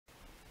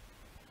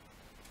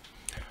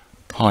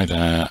Hi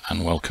there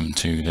and welcome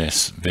to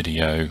this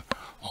video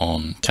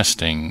on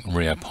testing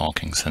rear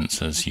parking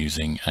sensors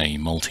using a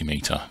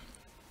multimeter.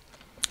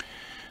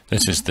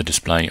 This is the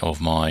display of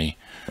my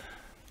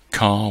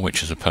car,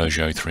 which is a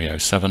Peugeot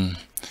 307,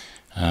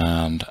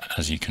 and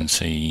as you can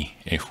see,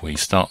 if we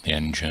start the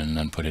engine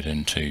and put it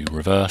into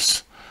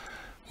reverse,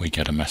 we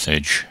get a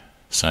message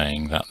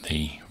saying that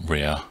the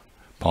rear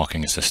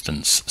parking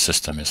assistance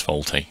system is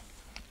faulty.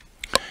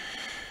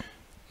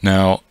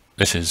 Now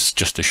this is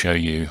just to show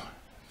you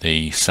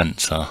the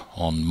sensor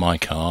on my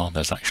car.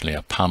 There's actually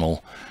a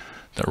panel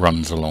that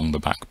runs along the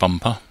back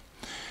bumper,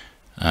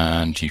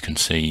 and you can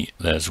see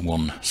there's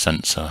one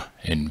sensor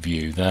in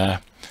view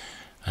there,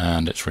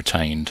 and it's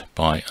retained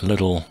by a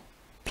little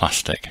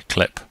plastic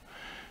clip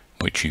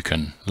which you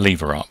can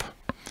lever up,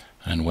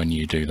 and when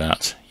you do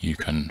that you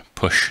can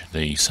push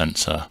the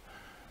sensor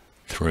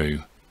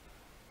through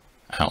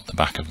out the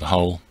back of the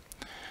hole.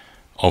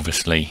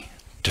 Obviously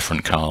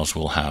different cars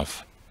will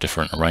have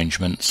different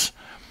arrangements,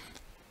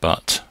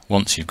 but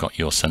once you've got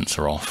your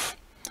sensor off,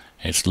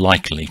 it's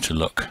likely to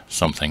look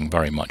something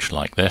very much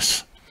like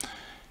this.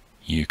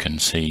 You can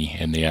see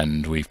in the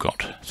end we've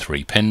got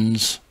 3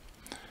 pins,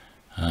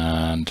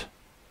 and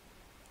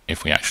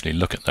if we actually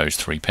look at those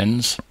 3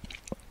 pins,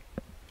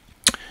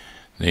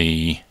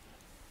 if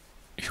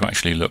you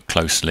actually look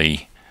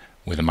closely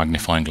with a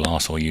magnifying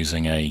glass or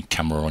using a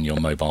camera on your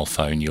mobile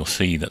phone, you'll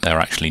see that they're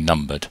actually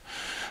numbered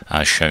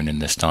as shown in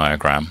this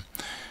diagram.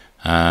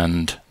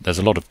 And there's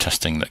a lot of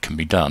testing that can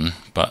be done,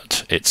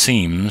 but it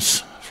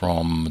seems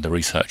from the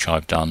research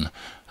I've done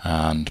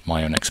and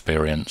my own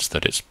experience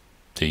that it's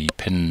the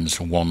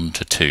pins 1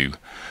 to 2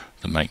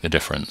 that make the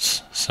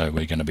difference. So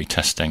we're going to be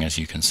testing, as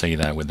you can see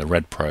there, with the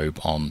red probe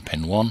on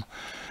pin 1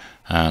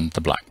 and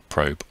the black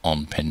probe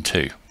on pin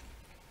 2.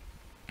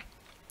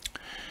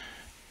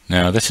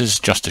 Now this is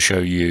just to show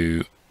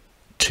you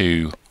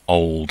 2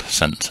 old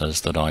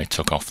sensors that I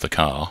took off the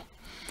car.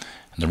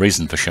 And the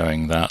reason for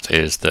showing that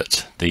is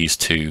that these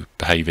 2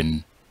 behave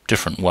in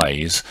different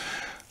ways.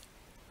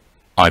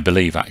 I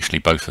believe actually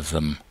both of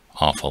them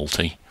are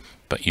faulty,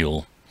 but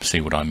you'll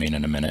see what I mean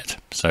in a minute.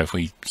 So if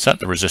we set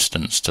the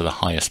resistance to the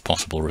highest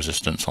possible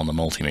resistance on the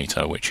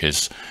multimeter, which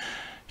is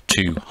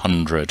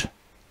 200k,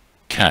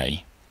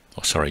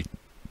 or sorry,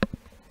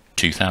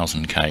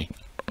 2000k,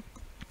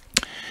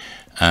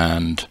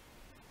 and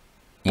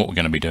what we're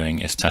going to be doing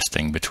is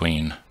testing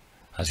between,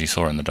 as you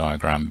saw in the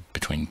diagram,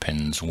 between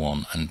pins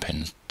 1 and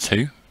pins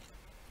 2.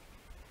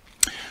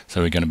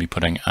 So we're going to be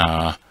putting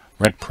our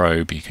red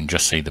probe, you can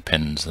just see the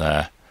pins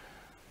there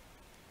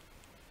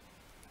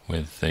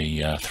with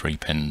the 3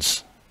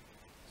 pins,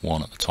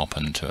 1 at the top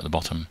and 2 at the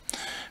bottom.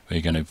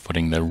 We're going to be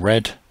putting the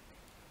red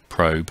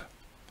probe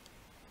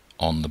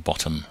on the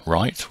bottom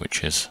right,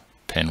 which is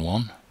pin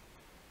 1.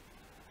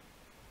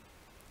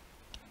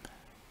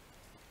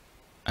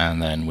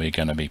 And then we're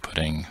going to be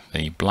putting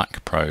the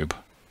black probe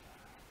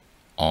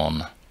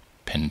on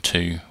pin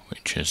 2,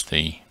 which is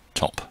the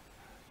top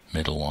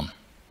middle one.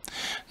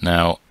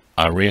 Now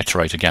I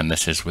reiterate again,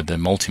 this is with the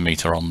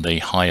multimeter on the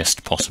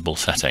highest possible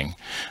setting,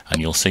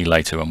 and you'll see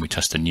later when we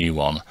test a new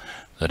one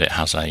that it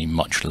has a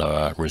much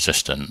lower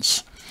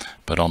resistance,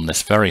 but on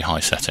this very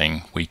high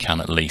setting we can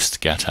at least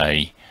get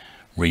a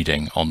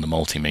reading on the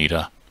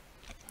multimeter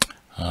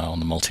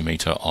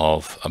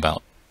of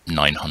about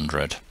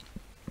 900.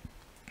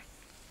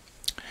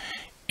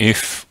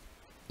 If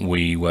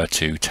we were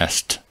to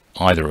test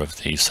either of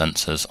these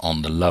sensors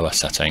on the lower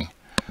setting,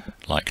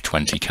 like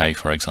 20k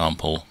for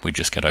example, we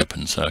just get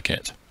open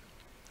circuit.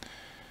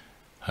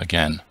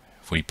 Again,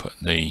 if we put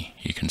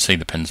you can see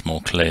the pins more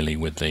clearly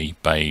with the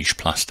beige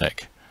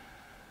plastic,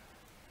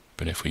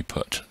 but if we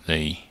put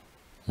the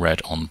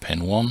red on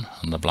pin 1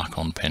 and the black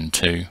on pin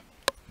 2,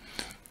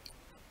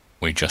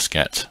 we just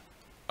get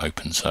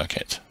open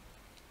circuit.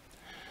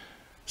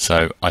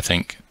 So I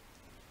think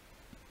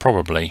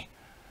probably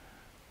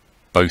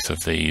both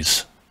of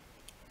these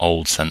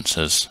old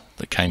sensors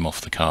that came off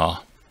the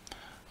car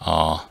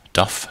are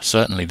duff.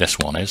 Certainly this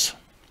one is.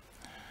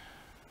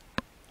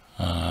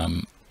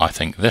 I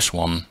think this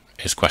one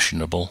is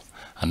questionable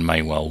and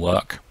may well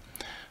work,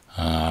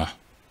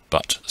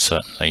 but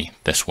certainly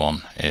this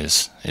one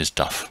is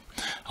duff.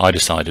 I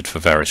decided for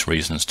various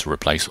reasons to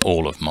replace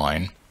all of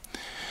mine.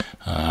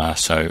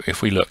 So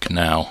if we look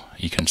now,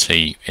 you can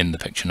see in the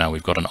picture now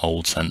we've got an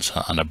old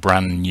sensor and a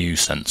brand new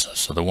sensor.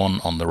 So the one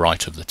on the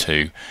right of the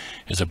 2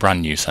 is a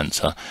brand new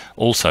sensor.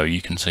 Also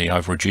you can see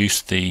I've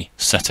reduced the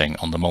setting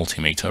on the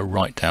multimeter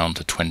right down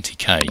to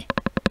 20k.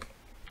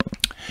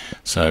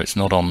 So it's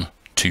not on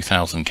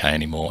 2000k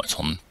anymore, it's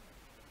on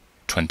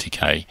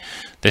 20k.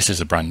 This is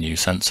a brand new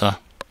sensor,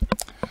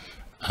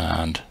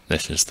 and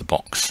this is the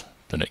box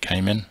that it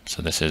came in.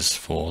 So this is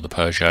for the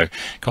Peugeot. It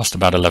cost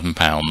about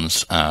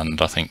 £11,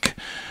 and I think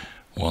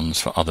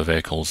ones for other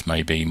vehicles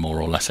may be more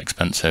or less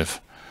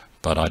expensive,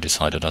 but I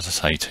decided, as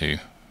I say, to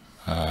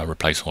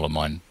replace all of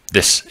mine.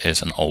 This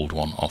is an old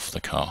one off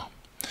the car.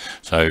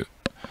 So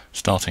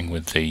starting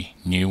with the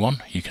new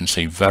one, you can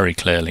see very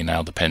clearly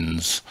now the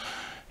pins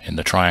in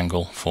the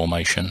triangle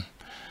formation,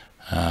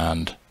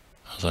 and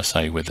as I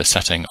say, with the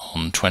setting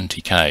on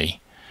 20k,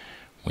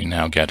 we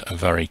now get a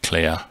very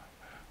clear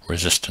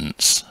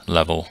resistance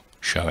level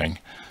showing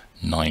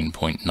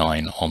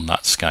 9.9 on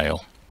that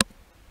scale.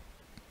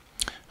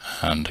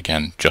 And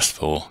again, just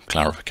for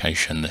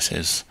clarification, this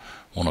is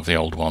one of the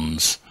old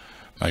ones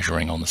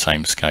measuring on the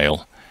same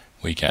scale.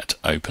 We get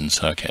open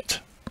circuit.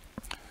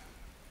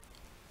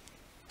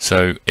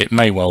 So it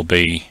may well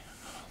be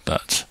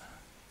that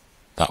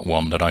that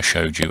one that I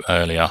showed you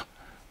earlier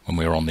when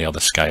we were on the other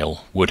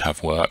scale would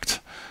have worked,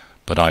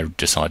 but I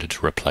decided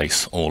to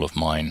replace all of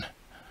mine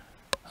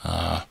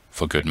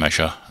for good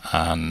measure,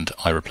 and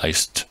I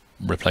replaced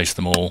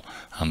them all,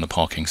 and the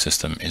parking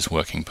system is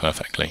working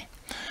perfectly.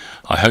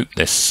 I hope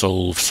this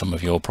solves some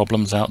of your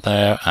problems out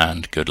there,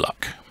 and good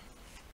luck.